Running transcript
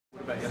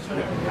about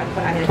yesterday?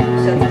 I had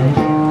said that.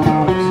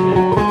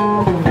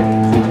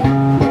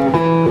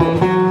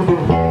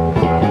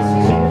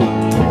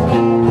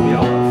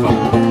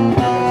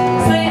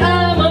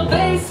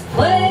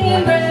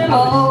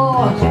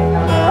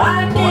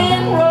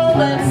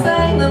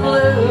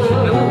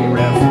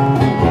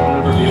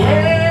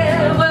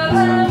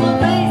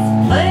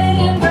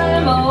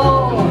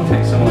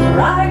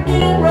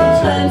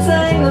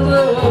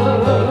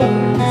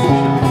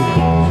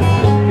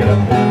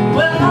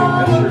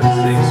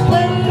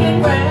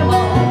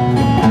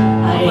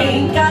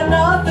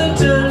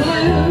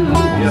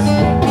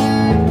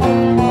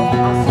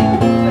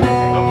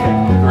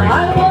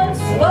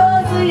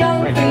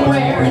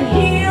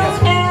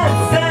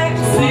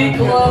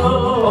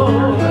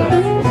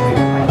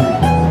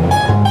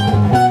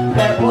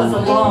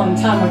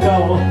 Time ago,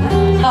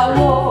 I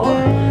wore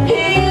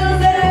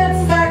heels and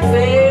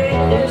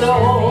sexy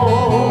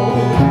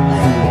clothes.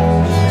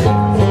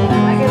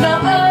 Now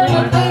I'm a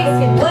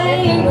bass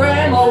playing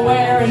grandma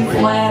wearing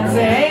flats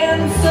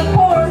and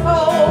support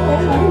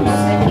hose.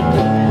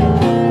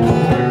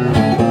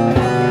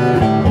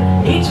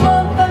 Each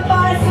month I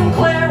buy some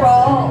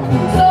Clairol,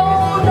 so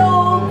no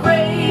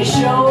gray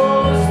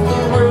shows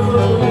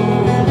through.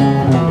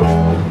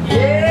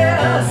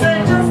 Yes,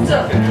 and just a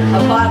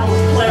bottle of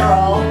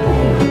Clairol.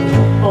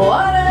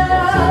 What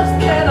else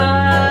can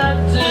I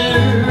do?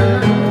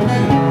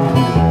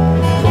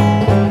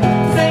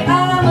 Say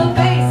I'm a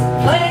bass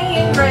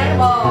playing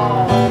grandma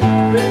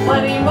with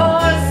plenty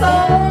more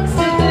songs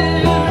to do.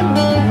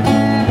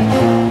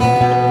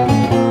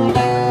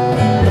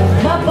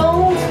 My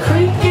bones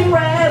creak and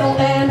rattle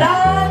and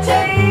I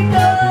take a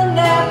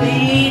nap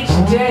each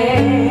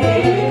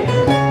day.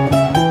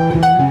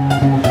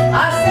 I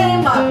say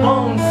my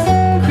bones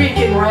creak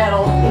and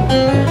rattle,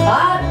 I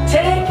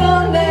take a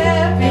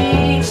nap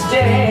each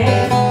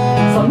day,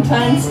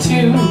 sometimes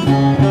two,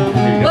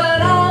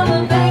 but I'm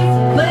a bass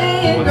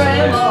playing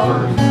grandma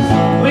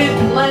with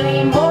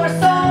plenty more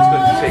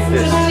songs to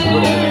do.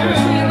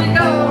 Here we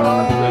go.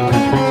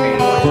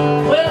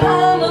 Well,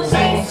 I'm a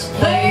bass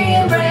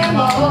playing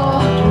grandma.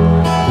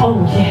 Oh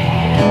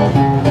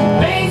yeah,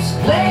 bass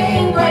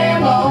playing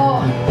grandma.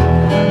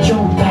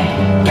 Joe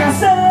back, I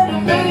said a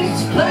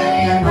bass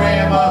playing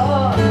grandma.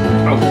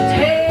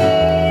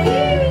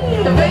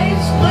 Hey, the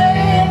bass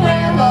playing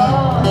grandma.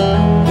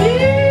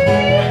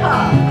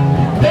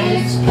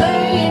 Bass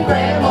playing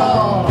grandma,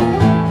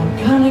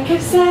 gonna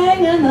keep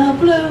singing the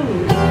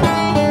blues.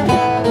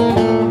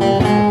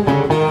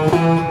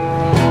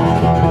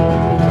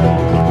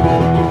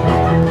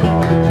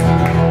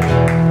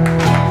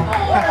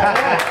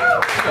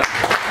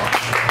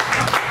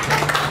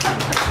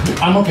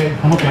 I'm okay,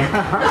 I'm okay.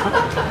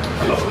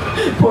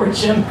 Poor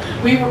Jim.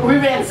 We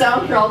ran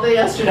sound here all day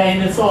yesterday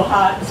and it's so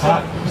hot. It's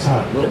hot, it's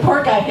hot. The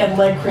poor guy had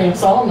leg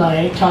cramps all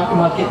night, talking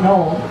about getting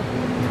old.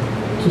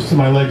 Just to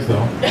my legs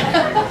though.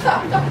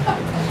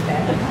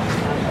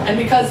 And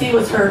because he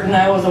was hurt and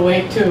I was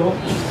awake too.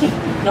 You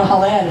know how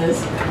that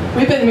is.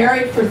 We've been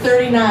married for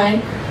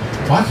 39.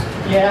 What?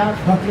 Yeah.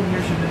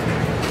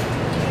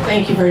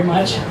 Thank you very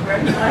much. So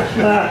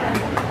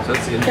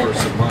that's the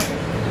inverse of mine.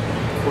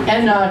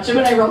 And Jim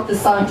and I wrote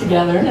this song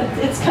together, and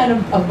it's kind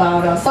of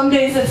about us. Some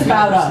days it's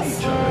about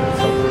us. Not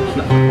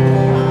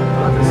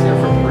to see her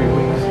for 3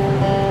 weeks.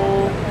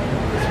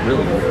 It's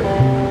really weird.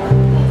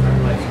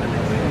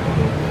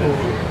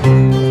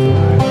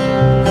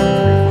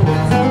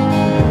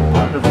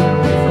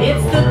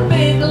 It's the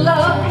big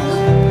love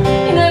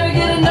you never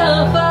get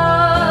enough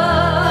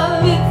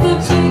of. It's the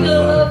big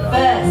love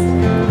fest,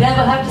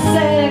 never have to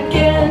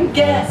second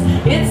guess.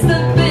 It's the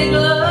big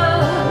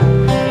love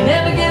you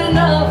never get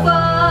enough of.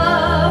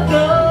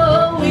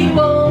 No, we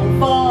won't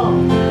fall,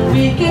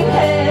 we can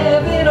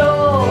have it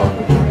all.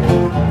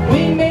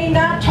 We may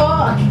not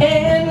talk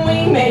and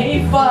we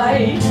may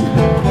fight,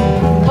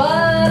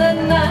 but at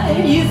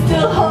night you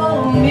still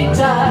hold me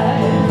tight.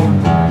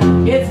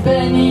 It's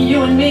been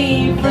you and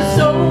me for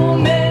so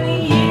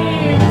many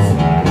years.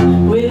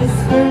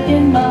 Whisper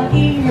in my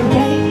ear,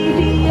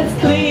 baby, it's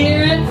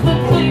clear. It's the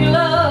big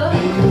love,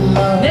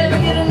 never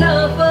get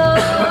enough of.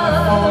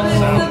 It's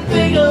the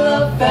big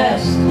love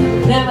fest,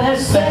 never have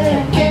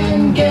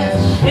second guess.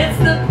 It's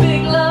the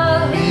big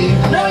love,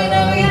 no, we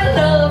never get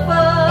enough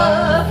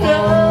of.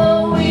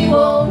 No, we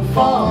won't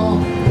fall,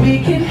 we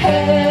can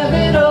have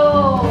it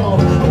all.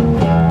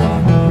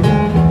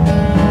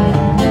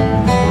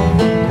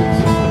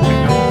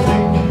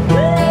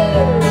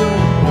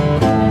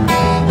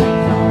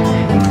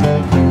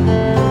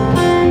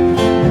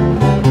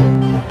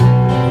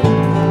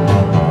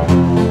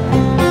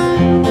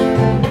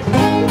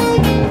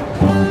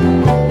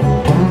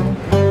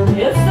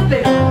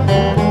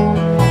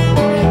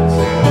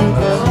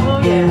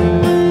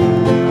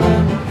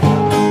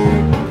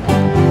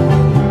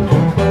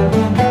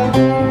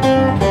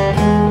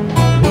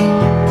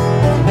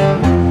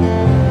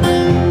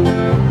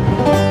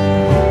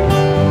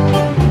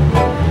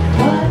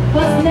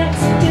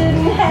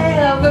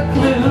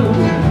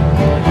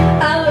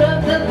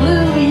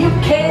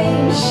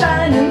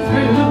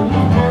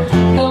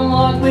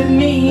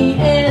 me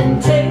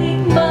and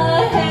take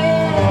my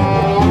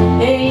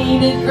hand.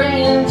 Ain't it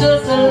grand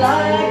just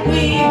like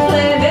we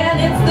planned? And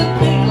it's the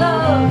big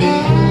love,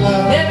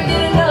 never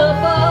get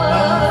enough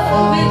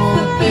of. It's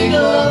the big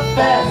love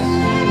fest,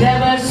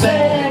 never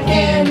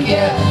second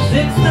guess.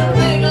 It's the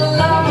big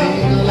love,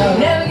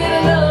 never get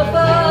enough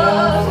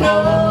of. No,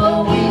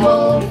 we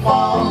won't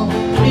fall,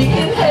 we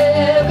can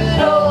have it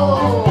all.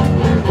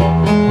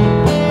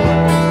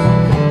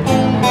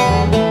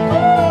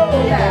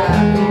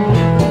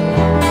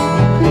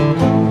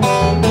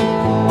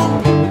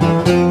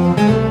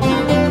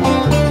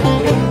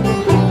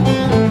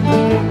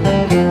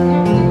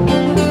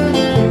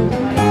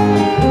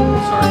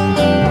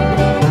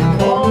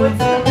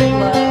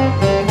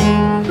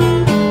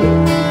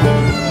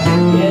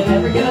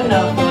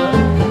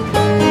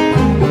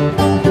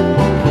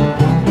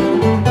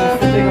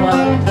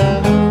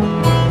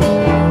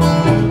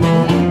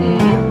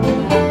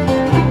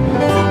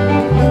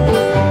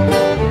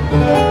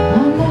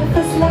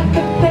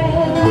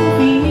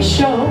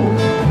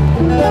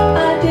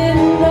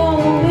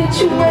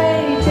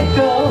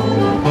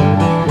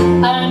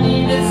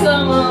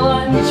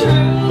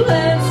 True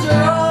and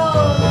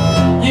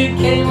strong, you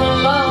came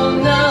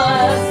along, now I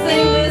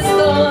sing this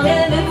song.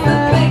 And it's the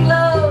big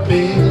love,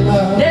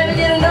 never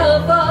get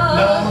enough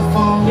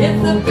of.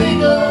 It's the big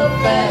love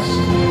fest,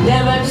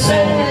 never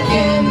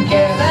second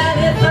guess. And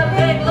it's the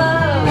big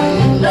love,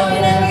 no,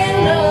 you never get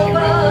enough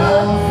of.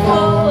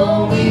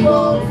 Oh, we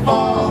won't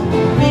fall,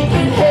 we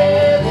can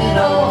have it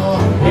all.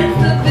 It's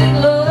the big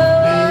love,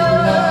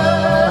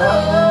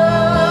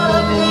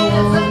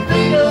 it's the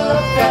big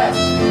love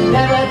fest,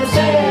 never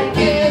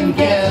second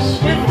guess.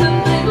 It's the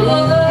big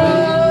love.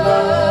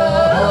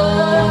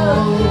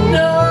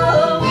 No,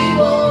 we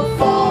won't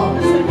fall.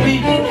 We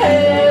can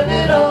have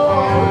it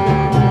all.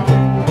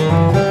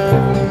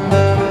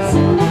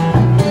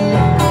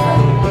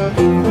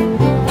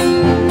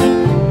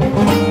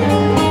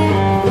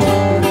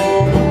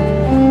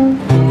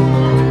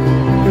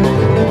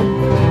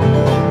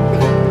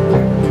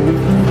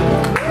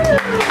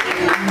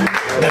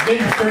 That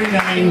big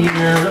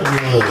 39-year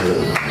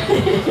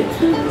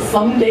love.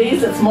 Some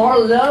days it's more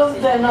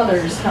love than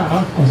others, huh?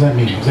 Huh? What does that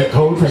mean? Is that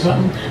code for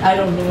something? I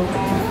don't know.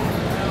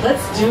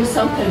 Let's do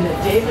something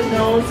that David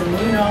knows and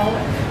you know.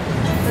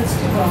 Let's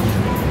do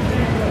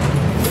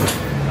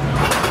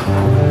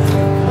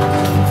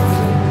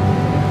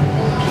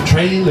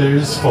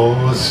Trailers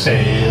for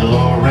sale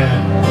or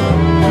rent.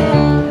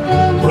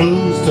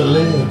 Rooms to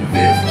live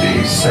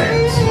 50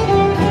 cents.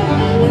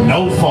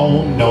 No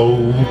phone,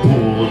 no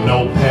pool,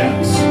 no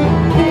pets.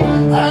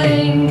 I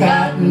ain't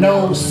got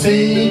no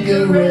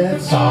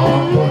cigarettes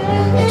on 2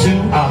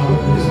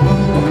 hours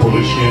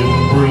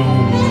pushing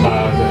broom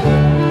by the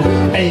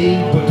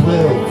 8 or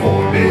 12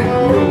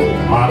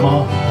 4-bedroom. I'm a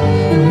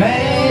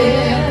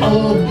man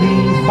of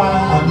means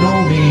by no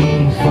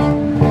means,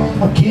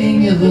 a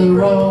king of the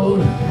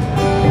road.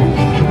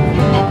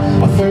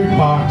 A 3rd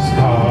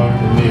boxcar,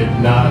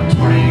 midnight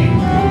train,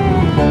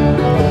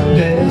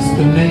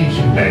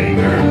 destination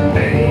Bangor,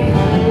 Maine.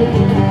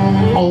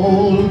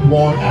 Old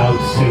worn out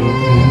suit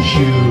and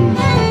shoes.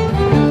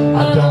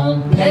 I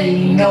don't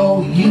pay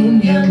no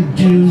union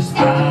dues.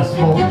 I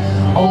smoke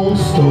old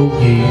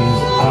stogies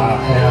I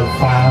have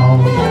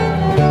found.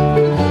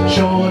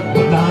 Short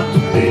but not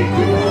too big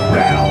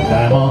around.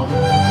 I'm a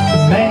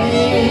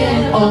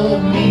man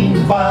of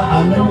means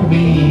by no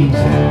means,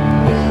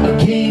 a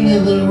king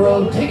of the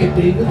road. Take it,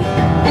 David.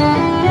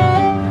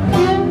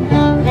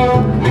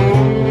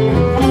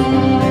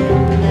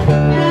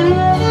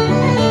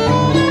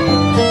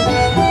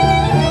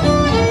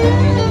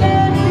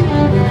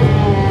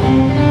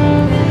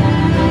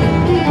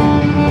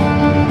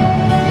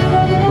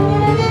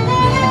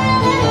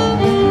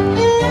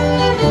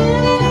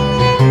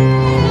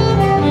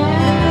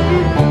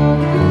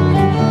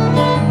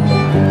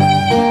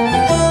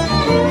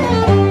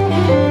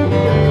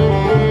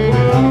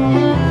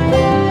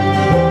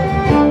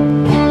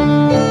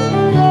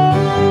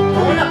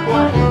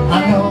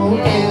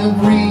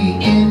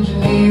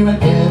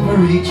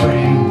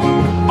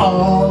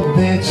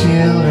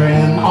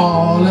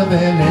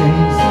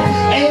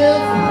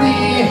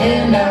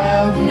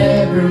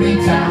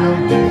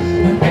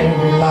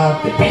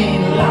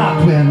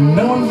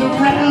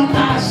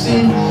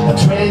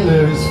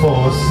 Trailers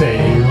for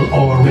sale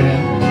or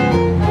rent.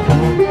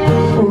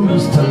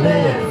 Rooms to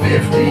let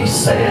 50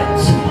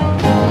 cents.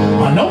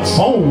 No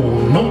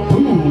phone, no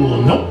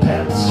pool, no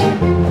pets.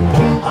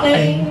 I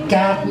ain't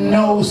got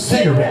no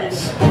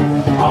cigarettes. 2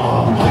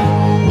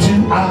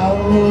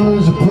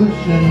 hours of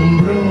pushing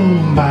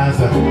broom buys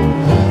a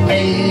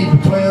 8 or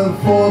 12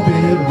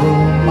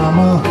 4-bedroom. I'm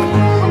a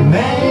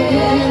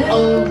man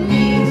of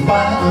means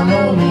by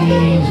no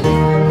means,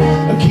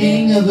 a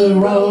king of the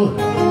road.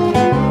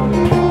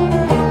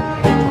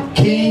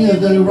 King of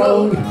the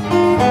road,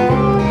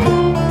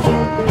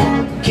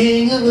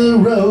 king of the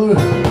road.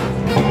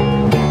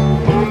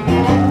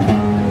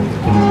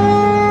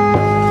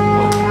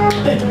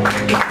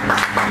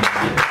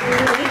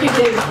 Thank you,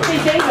 David. Hey,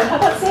 David, how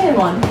about saying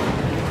one?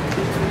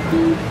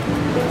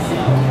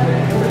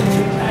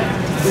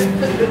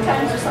 Good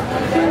times or something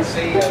like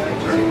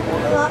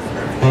that.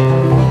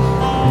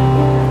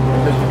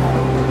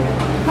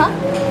 Huh?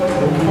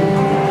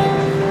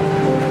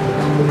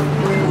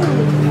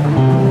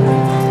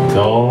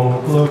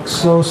 Don't look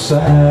so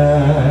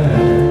sad.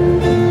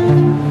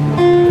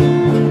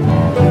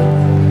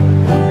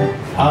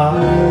 I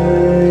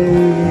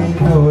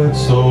know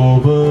it's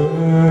over,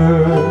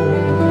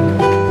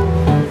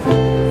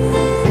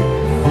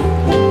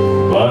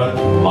 but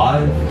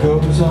life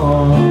goes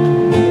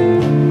on,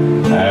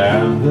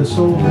 and this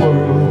old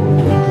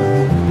world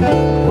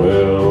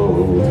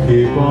will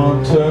keep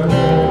on turning.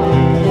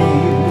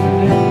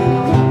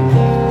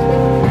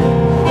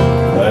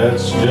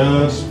 Let's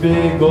just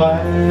be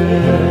glad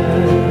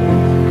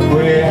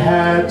we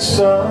had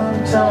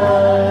some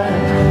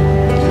time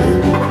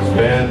to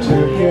spend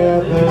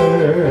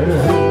together.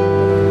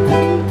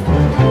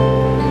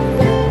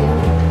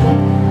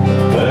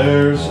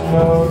 There's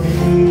no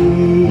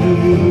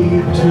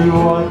need to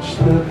watch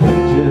the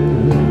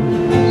bridges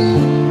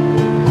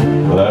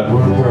that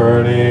were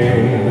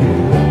burning.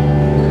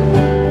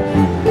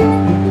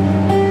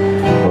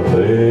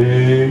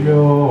 Lay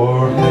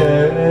your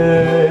head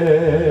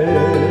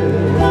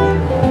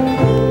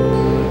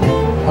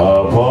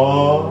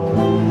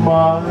upon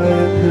my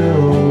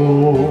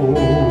pillow.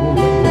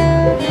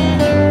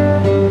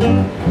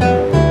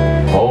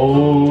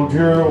 Hold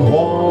your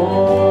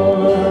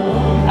warm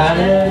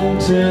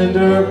and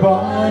tender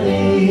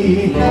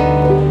body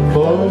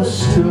close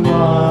to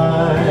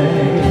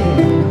mine.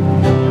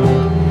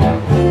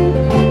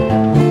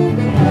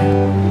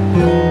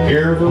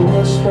 Hear the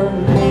whisper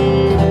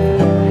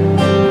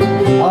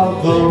of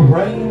the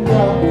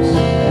raindrops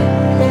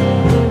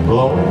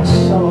blowing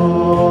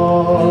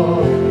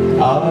soft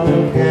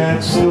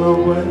against the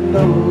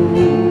window,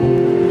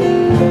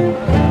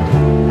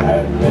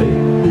 and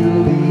make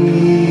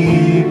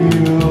believe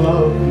you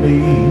love me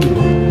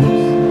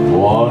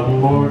one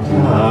more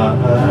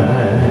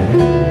time.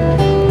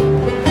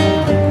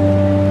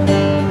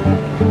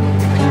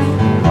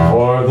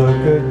 For the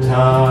good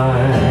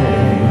times.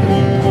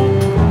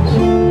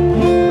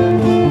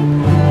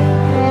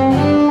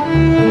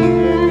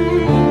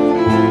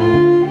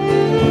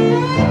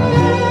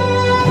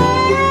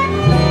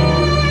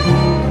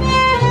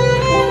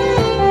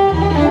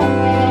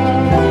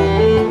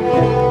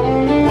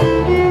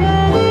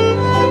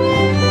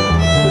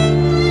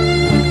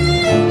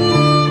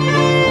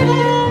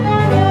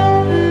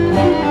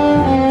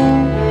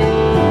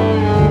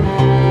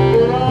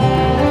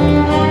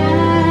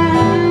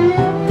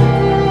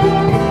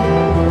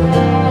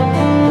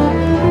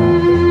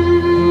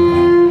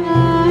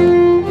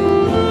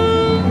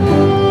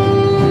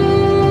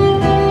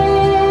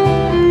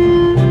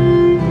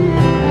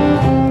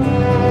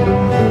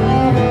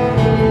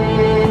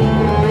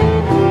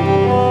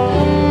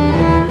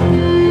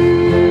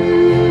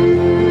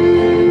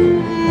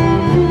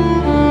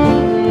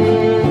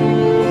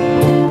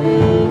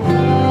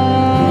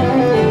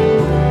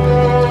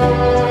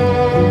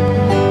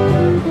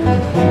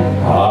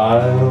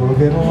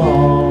 Get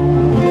along.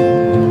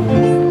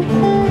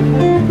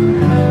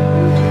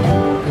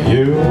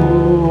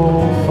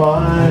 You'll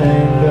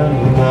find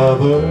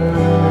another,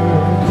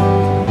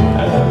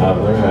 and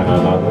another, and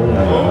another, and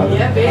another.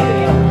 Yeah,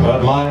 baby. But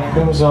life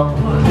goes on.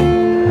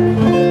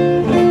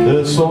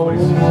 This old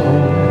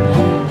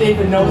world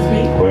David knows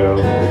me.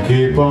 will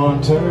keep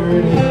on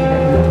turning.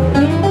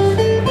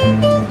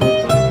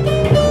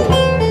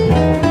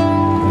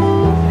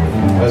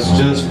 Let's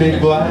just be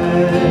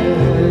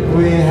glad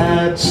we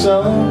had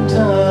some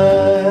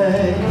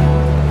time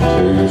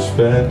to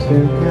spend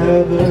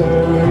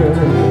together.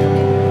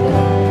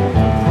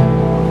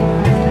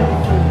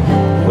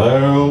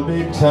 There'll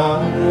be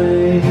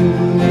time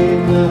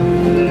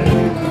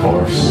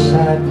for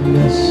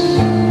sadness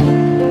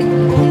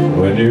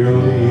when you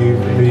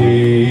leave me.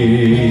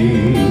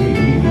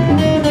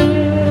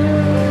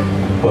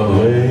 But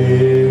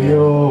lay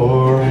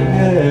your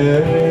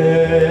head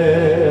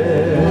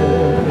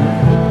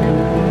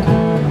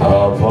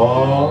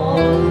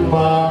upon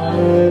my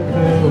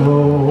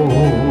pillow.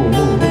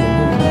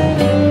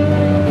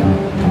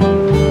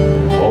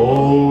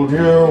 Hold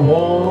your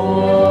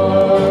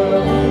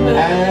warm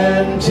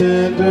and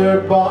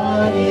tender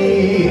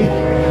body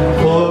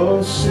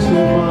close to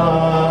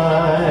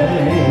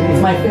mine.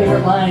 It's my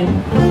favorite line.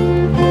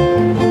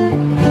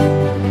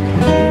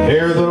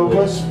 Hear the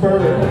whisper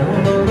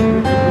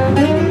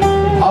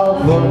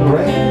of the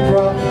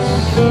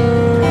raindrops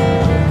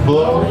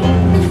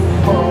blowing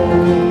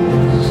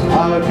foes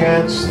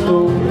against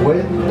the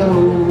window,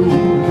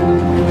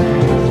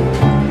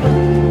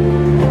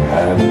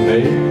 and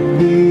make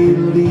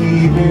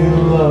believe you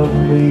love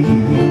me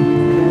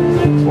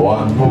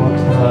one more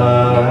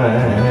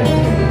time.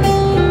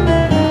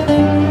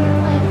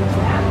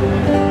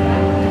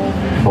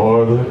 For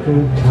the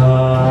good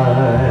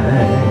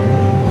times.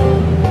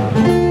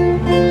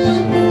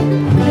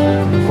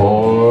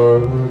 For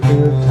the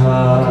good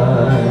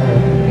times.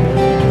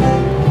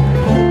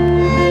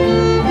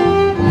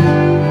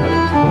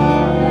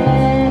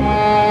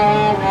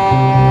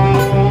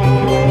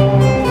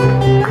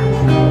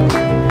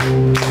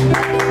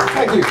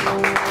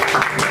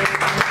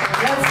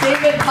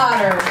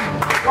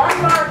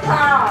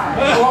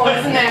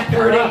 Isn't that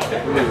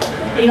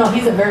pretty? You know,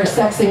 he's a very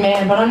sexy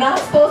man, but I'm not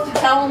supposed to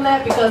tell him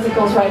that because it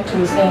goes right to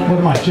his head. What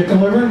am I, chicken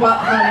liver? Well,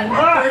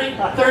 honey,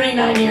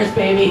 39 years,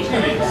 baby.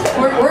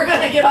 We're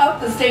going to get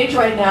off the stage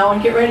right now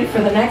and get ready for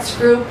the next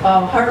group,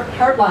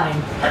 Heartline.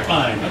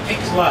 Heartline, that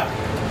takes a lot.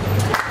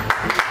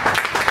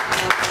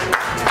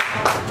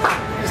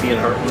 Is he in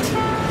Heartland?